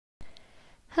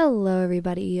Hello,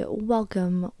 everybody.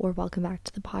 Welcome back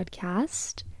to the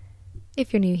podcast.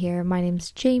 If you're new here, my name's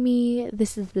Jamie.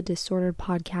 This is the Disordered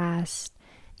Podcast,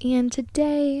 and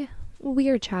today we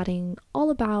are chatting all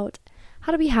about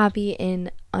how to be happy in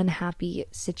unhappy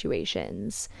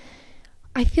situations.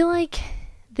 I feel like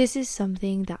this is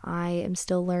something that I am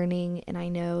still learning, and I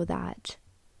know that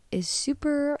is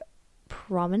super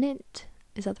prominent.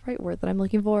 Is that the right word that I'm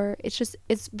looking for?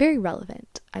 It's very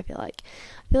relevant, I feel like.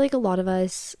 A lot of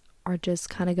us are just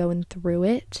kind of going through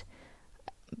it.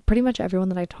 Pretty much everyone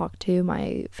that I talk to,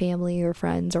 my family or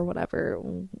friends or whatever,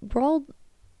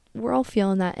 we're all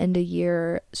feeling that end of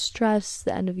year stress,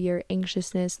 the end of year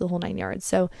anxiousness, the whole nine yards.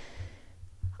 So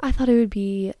I thought it would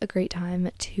be a great time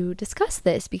to discuss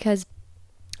this because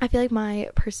I feel like my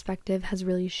perspective has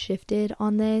really shifted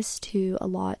on this to a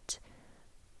lot,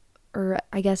 or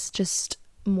I guess just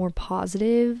more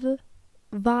positive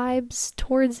vibes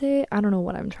towards it. I don't know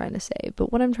what I'm trying to say,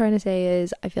 but what I'm trying to say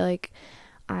is I feel like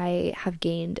I have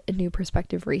gained a new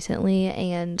perspective recently,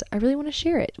 and I really want to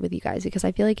share it with you guys because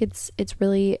I feel like it's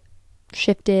really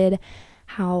shifted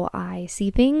how I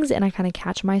see things, and I kind of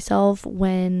catch myself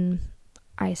when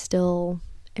I still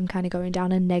am kind of going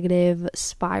down a negative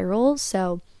spiral.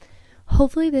 So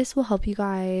hopefully this will help you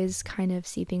guys kind of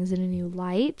see things in a new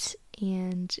light.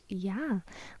 And yeah,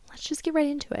 let's just get right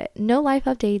into it. No life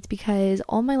updates because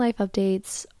all my life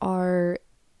updates are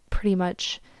pretty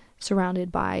much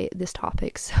surrounded by this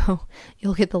topic. So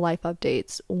you'll get the life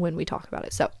updates when we talk about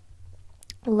it. So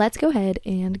let's go ahead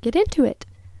and get into it.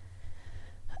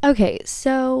 Okay,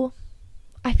 so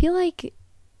I feel like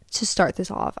to start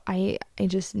this off, I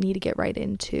just need to get right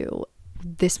into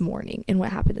this morning and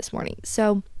what happened this morning.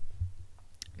 So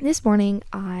this morning,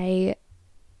 I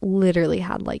literally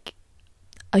had like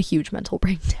a huge mental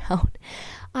breakdown.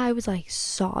 I was like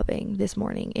sobbing this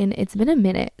morning, and it's been a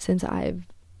minute since I've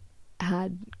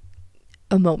had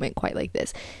a moment quite like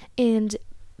this. And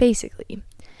basically,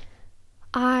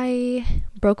 I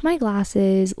broke my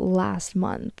glasses last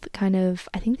month, kind of,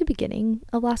 I think the beginning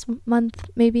of last month,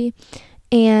 maybe.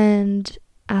 And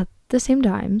at the same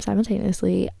time,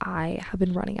 simultaneously, I have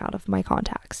been running out of my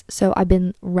contacts. So I've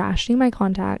been rationing my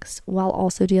contacts while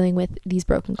also dealing with these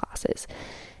broken glasses.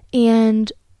 And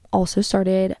also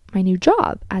started my new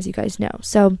job, as you guys know.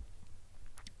 So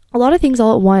a lot of things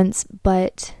all at once,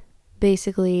 but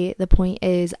basically the point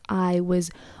is I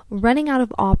was running out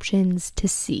of options to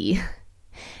see.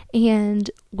 And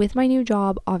with my new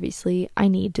job, obviously, I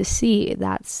need to see.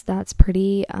 That's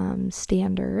pretty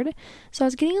standard. So I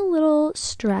was getting a little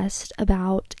stressed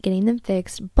about getting them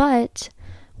fixed, but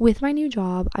with my new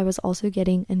job, I was also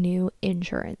getting a new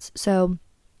insurance. So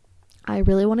I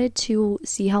really wanted to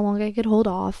see how long I could hold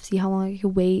off, see how long I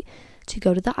could wait to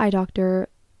go to the eye doctor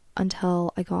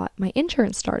until I got my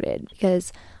insurance started,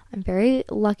 because I'm very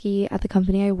lucky at the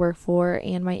company I work for,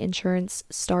 and my insurance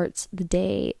starts the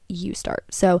day you start.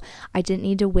 So I didn't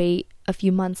need to wait a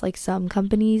few months like some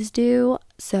companies do.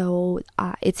 So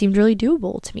it seemed really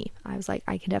doable to me. I was like,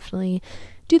 I can definitely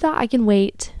do that. I can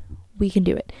wait. We can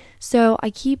do it. So I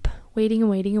keep waiting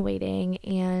and waiting and waiting,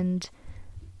 and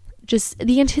just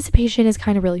the anticipation is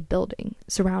kind of really building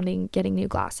surrounding getting new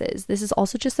glasses. This is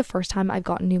also just the first time I've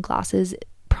gotten new glasses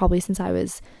probably since I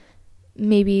was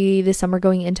maybe this summer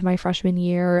going into my freshman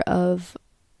year of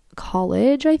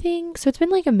college, I think. So it's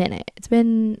been like a minute. It's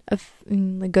been a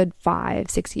good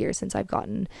 5-6 years since I've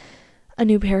gotten a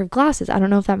new pair of glasses. I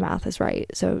don't know if that math is right,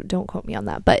 so don't quote me on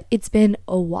that, but it's been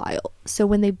a while. So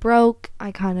when they broke,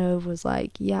 I kind of was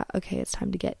like, yeah, okay, it's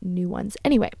time to get new ones.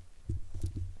 Anyway,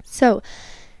 so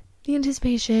the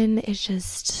anticipation is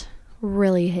just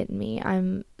really hitting me.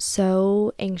 I'm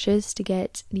so anxious to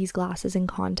get these glasses and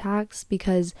contacts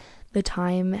because the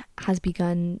time has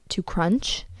begun to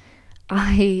crunch.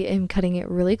 I am cutting it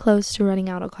really close to running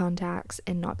out of contacts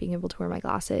and not being able to wear my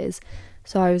glasses.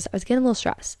 So I was getting a little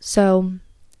stressed. So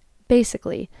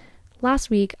basically, last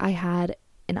week I had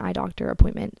an eye doctor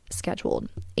appointment scheduled,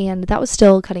 and that was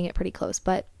still cutting it pretty close,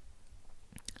 but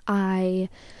I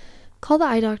called the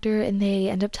eye doctor and they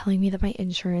end up telling me that my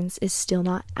insurance is still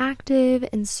not active,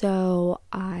 and so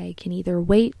I can either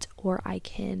wait or I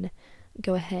can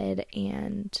go ahead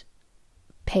and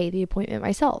pay the appointment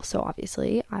myself. So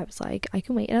obviously I was like, I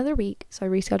can wait another week. So I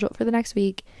rescheduled for the next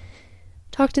week,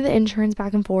 talked to the insurance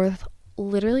back and forth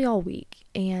literally all week,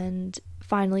 and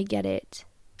finally get it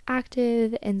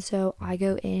active. And so I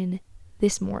go in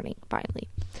this morning finally.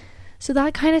 So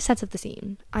that kind of sets up the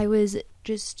scene.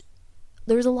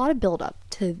 There was a lot of buildup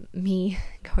to me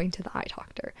going to the eye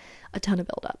doctor, a ton of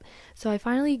buildup. So I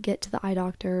finally get to the eye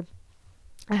doctor.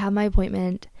 I have my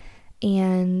appointment,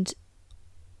 and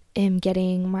am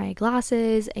getting my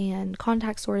glasses and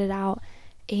contacts sorted out.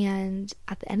 And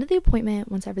at the end of the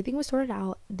appointment, once everything was sorted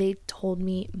out, they told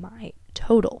me my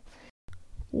total.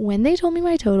 When they told me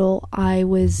my total, I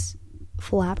was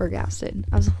flabbergasted.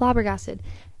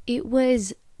 It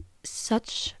was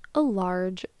such a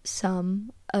large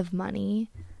sum of money,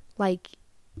 like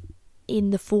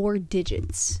in the 4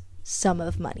 digits sum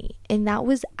of money. And that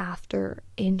was after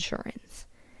insurance.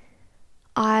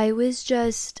 I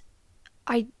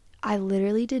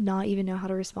literally did not even know how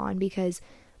to respond, because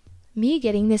me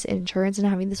getting this insurance and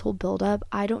having this whole buildup,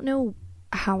 I don't know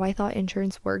how I thought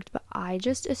insurance worked, but I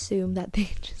just assumed that they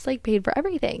just like paid for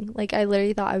everything. Like, I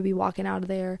literally thought I would be walking out of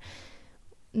there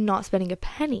not spending a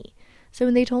penny. So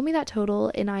when they told me that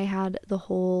total and I had the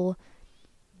whole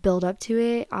build up to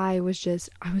it, I was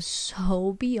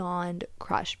so beyond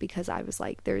crushed, because I was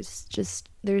like, there's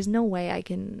no way I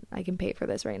can pay for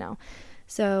this right now.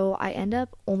 So I end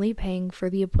up only paying for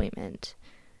the appointment,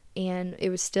 and it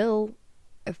was still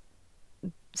a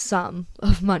sum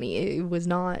of money. It was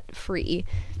not free,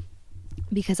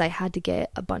 because I had to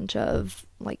get a bunch of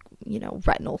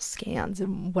retinal scans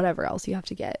and whatever else you have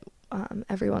to get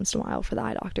every once in a while for the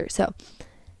eye doctor. So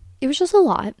it was just a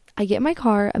lot. I get in my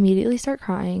car, immediately start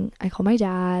crying. I call my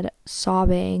dad,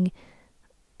 sobbing,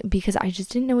 because I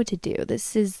just didn't know what to do.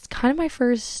 This is kind of my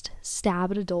first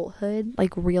stab at adulthood,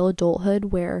 like real adulthood,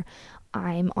 where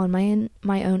I'm on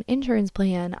my own insurance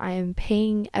plan. I am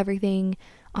paying everything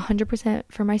 100%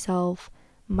 for myself.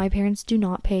 My parents do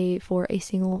not pay for a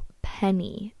single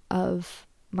penny of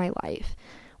my life,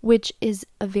 which is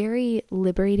a very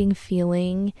liberating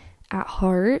feeling at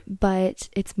heart. But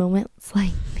it's moments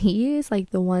like these,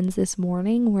 like the ones this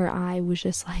morning, where I was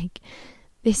just like,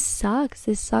 this sucks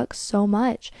so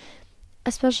much,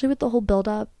 especially with the whole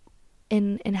buildup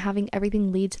and having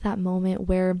everything lead to that moment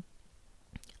where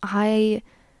I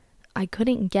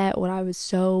couldn't get what I was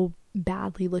so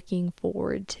badly looking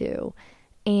forward to.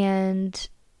 And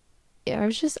I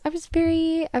was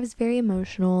very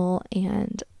emotional,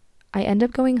 and I end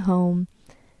up going home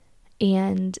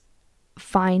and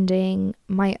finding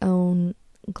my own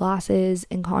glasses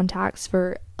and contacts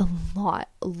for a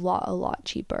lot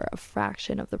cheaper, a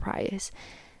fraction of the price.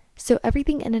 So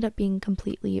everything ended up being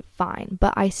completely fine,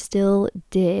 but I still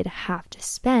did have to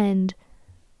spend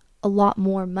a lot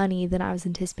more money than I was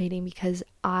anticipating, because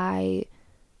I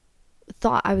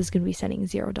thought I was going to be spending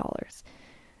 $0.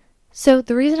 So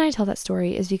the reason I tell that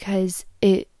story is because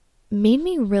it made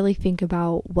me really think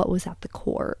about what was at the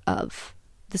core of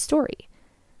the story.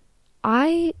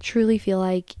 I truly feel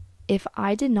like if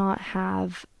I did not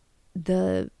have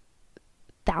the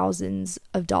thousands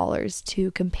of dollars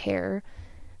to compare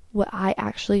what I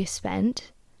actually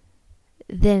spent,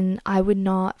 then I would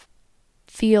not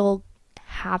feel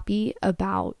happy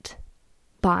about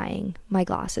buying my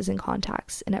glasses and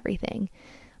contacts and everything,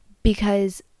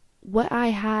 because what I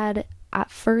had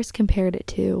at first compared it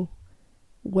to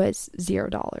was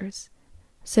 $0.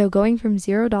 So going from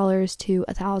 $0 to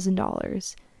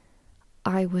 $1,000,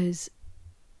 I was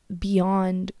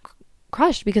beyond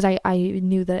crushed, because I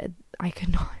knew that I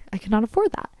could not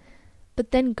afford that.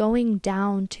 But then going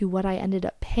down to what I ended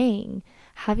up paying,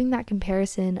 having that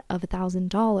comparison of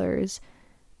 $1,000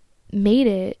 made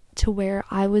it to where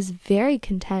I was very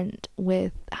content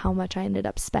with how much I ended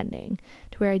up spending,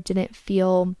 to where I didn't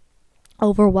feel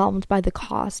overwhelmed by the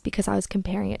cost because I was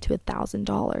comparing it to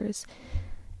 $1,000.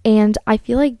 And I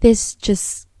feel like this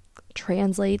just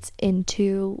translates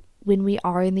into when we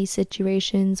are in these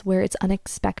situations where it's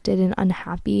unexpected and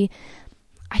unhappy.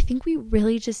 I think we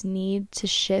really just need to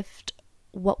shift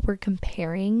what we're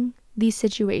comparing these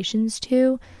situations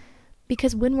to,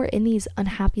 because when we're in these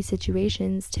unhappy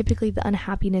situations, typically the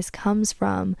unhappiness comes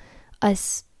from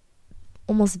us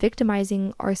almost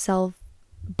victimizing ourselves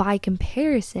by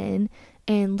comparison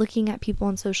and looking at people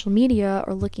on social media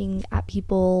or looking at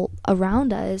people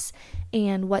around us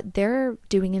and what they're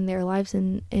doing in their lives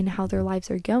and how their lives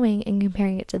are going, and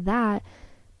comparing it to that,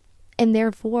 and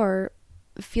therefore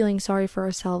feeling sorry for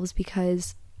ourselves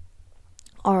because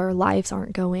our lives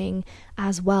aren't going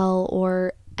as well,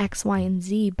 or X, Y, and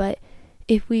Z. But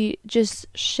if we just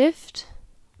shift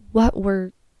what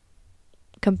we're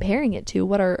comparing it to,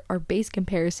 what our base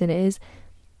comparison is,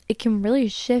 it can really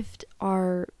shift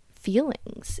our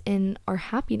feelings and our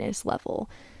happiness level.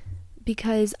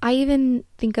 Because I even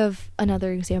think of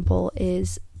another example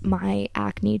is my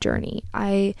acne journey.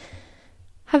 I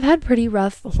have had pretty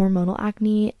rough hormonal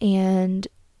acne, and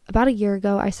about a year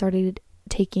ago I started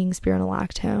taking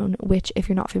spironolactone, which, if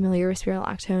you're not familiar with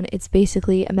spironolactone, it's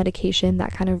basically a medication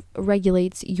that kind of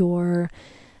regulates your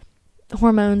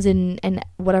hormones and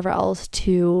whatever else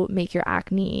to make your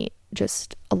acne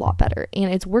just a lot better,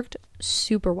 and it's worked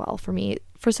super well for me.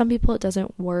 For some people it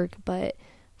doesn't work, but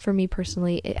for me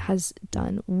personally it has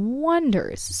done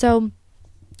wonders. So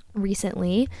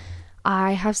recently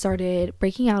I have started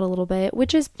breaking out a little bit,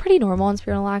 which is pretty normal in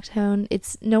spironolactone.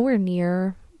 It's nowhere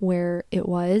near where it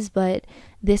was, but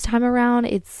this time around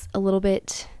it's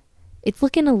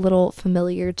looking a little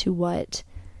familiar to what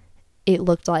it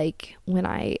looked like when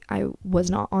I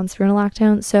was not on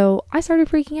spironolactone. So I started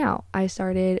freaking out. I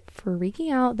started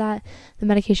freaking out that the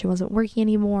medication wasn't working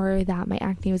anymore, that my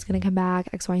acne was going to come back,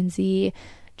 X, Y, and Z,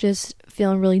 just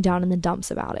feeling really down in the dumps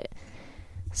about it.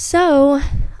 So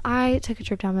I took a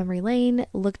trip down memory lane,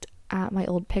 looked at my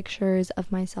old pictures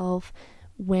of myself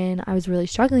when I was really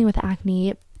struggling with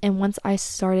acne, and once I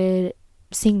started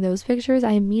seeing those pictures,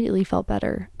 I immediately felt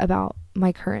better about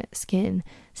my current skin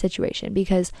situation,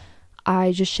 because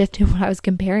I just shifted what I was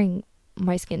comparing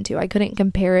my skin to. I couldn't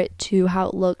compare it to how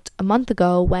it looked a month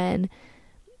ago when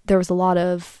there was a lot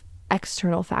of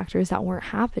external factors that weren't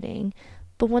happening.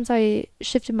 But once I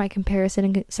shifted my comparison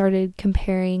and started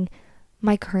comparing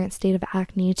my current state of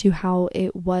acne to how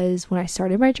it was when I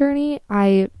started my journey,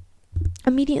 I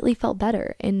immediately felt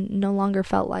better and no longer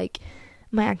felt like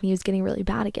my acne was getting really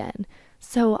bad again.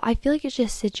 So I feel like it's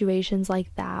just situations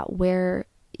like that where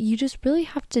you just really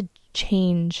have to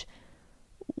change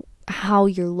how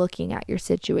you're looking at your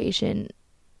situation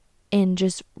and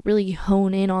just really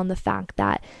hone in on the fact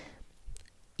that,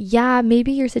 yeah,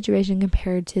 maybe your situation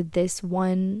compared to this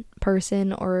one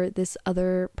person or this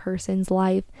other person's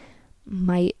life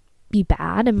might be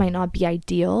bad and might not be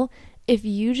ideal. If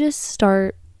you just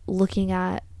start looking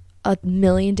at a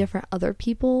million different other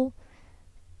people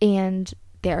and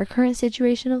their current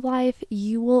situation of life,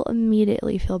 you will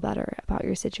immediately feel better about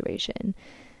your situation.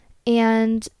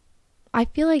 And I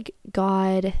feel like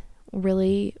God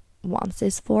really wants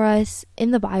this for us.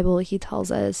 In the Bible, he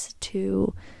tells us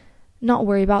to not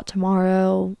worry about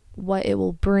tomorrow, what it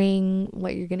will bring,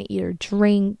 what you're going to eat or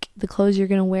drink, the clothes you're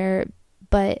going to wear,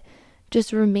 but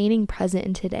just remaining present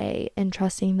in today and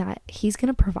trusting that he's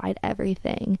going to provide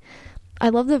everything. I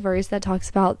love the verse that talks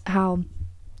about how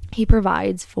he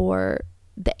provides for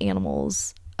the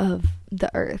animals of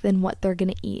the earth and what they're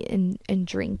going to eat and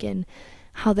drink and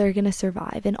how they're going to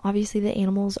survive. And obviously the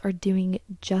animals are doing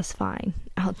just fine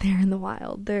out there in the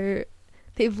wild.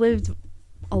 They've lived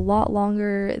a lot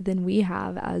longer than we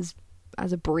have as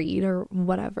a breed or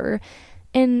whatever.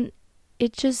 And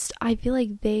it just, I feel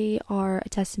like they are a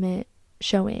testament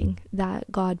showing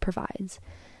that God provides.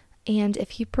 And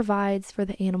if he provides for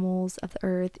the animals of the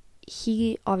earth,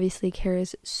 he obviously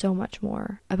cares so much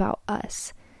more about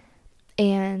us.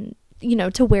 And,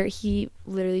 to where he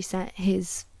literally sent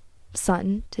his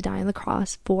son to die on the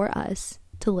cross for us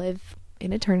to live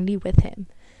in eternity with him.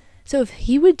 So if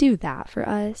he would do that for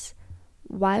us,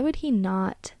 why would he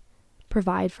not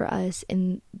provide for us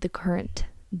in the current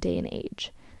day and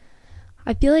age?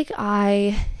 I feel like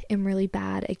I am really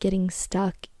bad at getting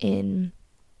stuck in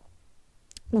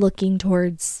looking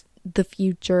towards the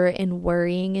future and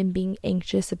worrying and being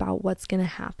anxious about what's going to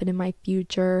happen in my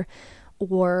future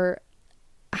or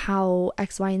how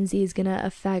X, Y, and Z is going to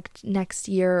affect next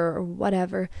year or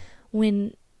whatever,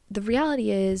 when the reality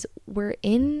is we're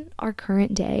in our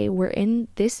current day, we're in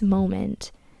this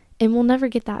moment, and we'll never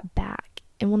get that back,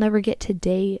 and we'll never get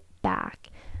today back.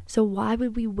 So why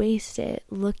would we waste it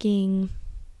looking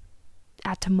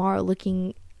at tomorrow,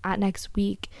 looking at next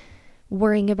week,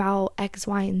 worrying about X,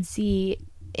 Y, and Z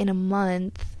in a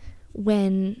month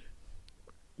when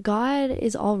God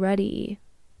is already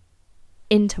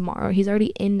in tomorrow? He's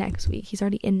already in next week. He's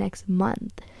already in next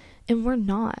month. And we're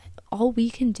not. All we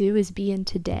can do is be in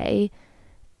today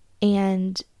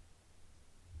and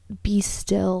be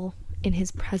still in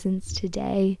his presence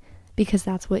today, because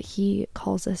that's what he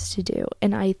calls us to do.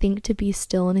 And I think to be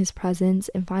still in his presence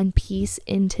and find peace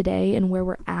in today and where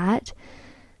we're at,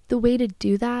 the way to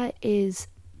do that is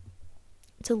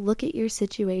to look at your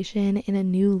situation in a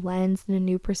new lens, in a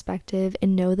new perspective,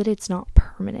 and know that it's not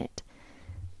permanent.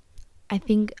 I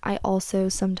think I also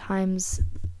sometimes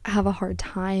have a hard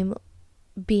time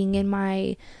being in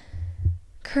my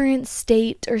current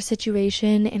state or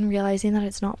situation and realizing that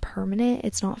it's not permanent,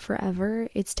 it's not forever,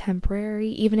 it's temporary.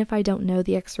 Even if I don't know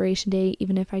the expiration date,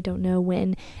 even if I don't know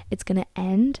when it's going to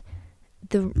end,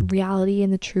 the reality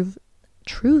and the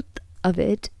truth of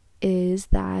it is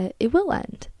that it will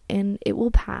end and it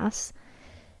will pass,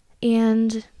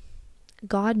 and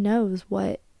God knows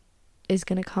what is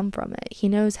going to come from it. He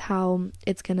knows how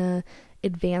it's going to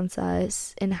advance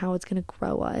us and how it's going to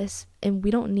grow us, and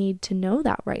we don't need to know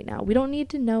that right now. We don't need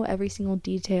to know every single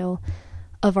detail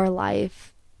of our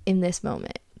life in this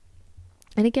moment.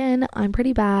 And again, I'm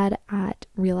pretty bad at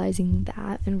realizing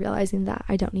that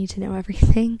I don't need to know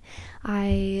everything.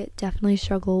 I definitely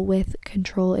struggle with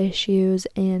control issues,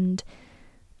 and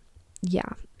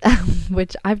yeah,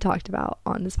 which I've talked about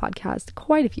on this podcast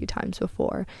quite a few times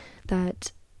before,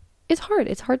 that it's hard.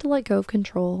 It's hard to let go of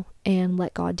control and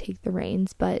let God take the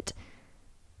reins, but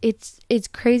it's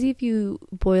crazy if you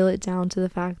boil it down to the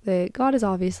fact that God is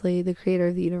obviously the creator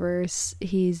of the universe.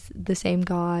 He's the same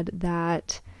God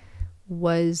that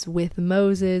was with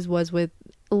Moses, was with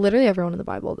literally everyone in the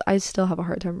Bible. I still have a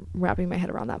hard time wrapping my head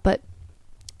around that, but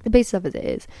the basis of it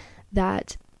is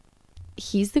that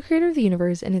he's the creator of the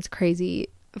universe, and it's crazy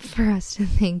for us to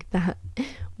think that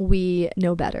we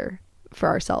know better for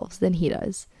ourselves than he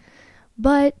does.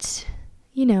 But,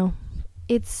 you know,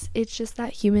 it's just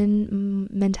that human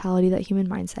mentality, that human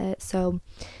mindset. So,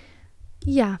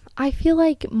 yeah, I feel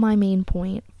like my main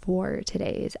point for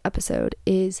today's episode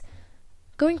is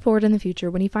going forward in the future,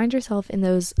 when you find yourself in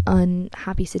those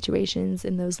unhappy situations,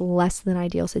 in those less than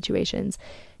ideal situations,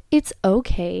 it's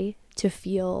okay to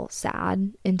feel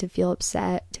sad and to feel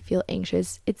upset, to feel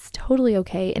anxious. It's totally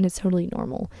okay, and it's totally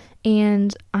normal.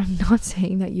 And I'm not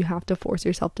saying that you have to force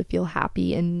yourself to feel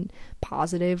happy and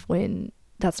positive when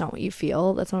that's not what you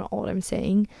feel. That's not all I'm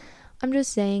saying. I'm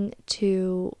just saying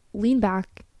to lean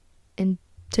back and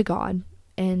to God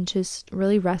and just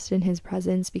really rest in his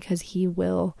presence, because he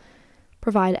will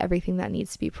provide everything that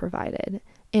needs to be provided.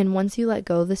 And once you let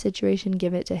go of the situation,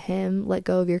 give it to him, let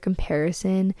go of your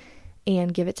comparison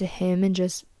and give it to him, and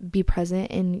just be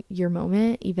present in your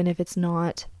moment, even if it's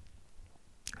not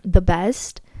the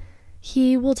best,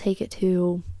 he will take it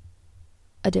to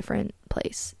a different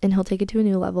place, and he'll take it to a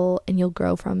new level, and you'll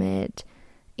grow from it,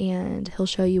 and he'll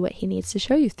show you what he needs to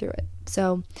show you through it.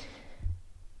 So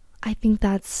I think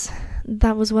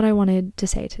that was what I wanted to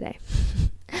say today.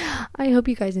 I hope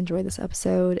you guys enjoyed this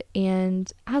episode,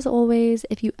 and as always,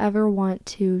 if you ever want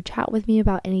to chat with me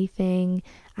about anything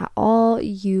at all,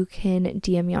 you can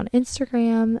DM me on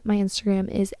Instagram. My Instagram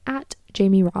is at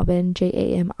Jamie Robben,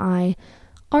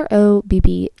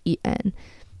 JAMIROBBEN.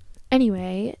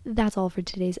 Anyway, that's all for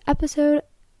today's episode.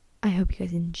 I hope you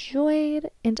guys enjoyed,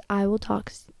 and I will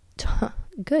talk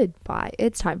goodbye.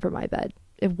 It's time for my bed.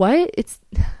 What? It's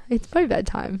my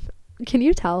bedtime. Can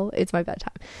you tell? It's my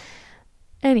bedtime.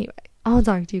 Anyway, I'll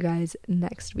talk to you guys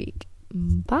next week.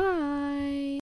 Bye.